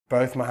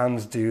Both my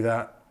hands do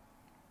that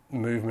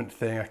movement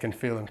thing. I can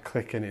feel them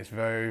clicking. It's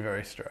very,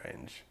 very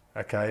strange.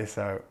 Okay,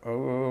 so,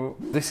 oh.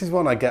 This is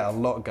one I get a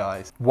lot,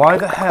 guys. Why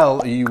the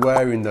hell are you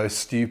wearing those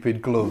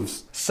stupid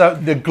gloves? So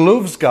the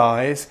gloves,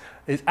 guys,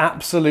 is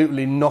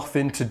absolutely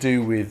nothing to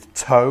do with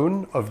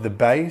tone of the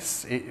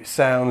bass. It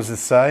sounds the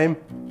same.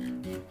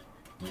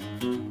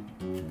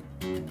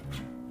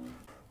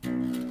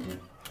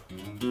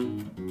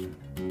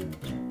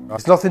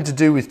 It's nothing to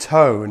do with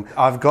tone.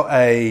 I've got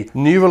a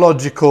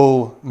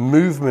neurological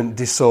movement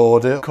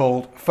disorder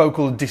called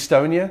focal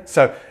dystonia.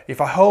 So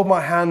if I hold my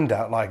hand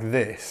out like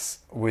this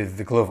with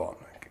the glove on,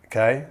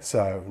 okay?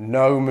 So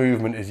no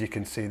movement, as you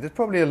can see. There's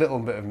probably a little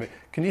bit of,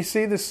 can you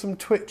see there's some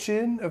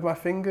twitching of my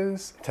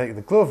fingers? Take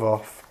the glove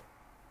off,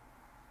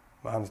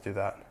 my hands do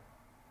that.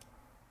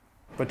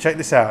 But check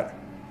this out.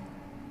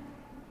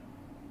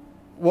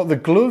 What the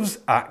gloves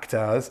act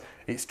as,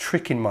 it's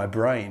tricking my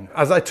brain.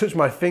 As I touch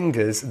my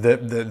fingers,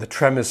 the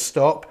tremors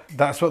stop.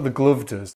 That's what the glove does.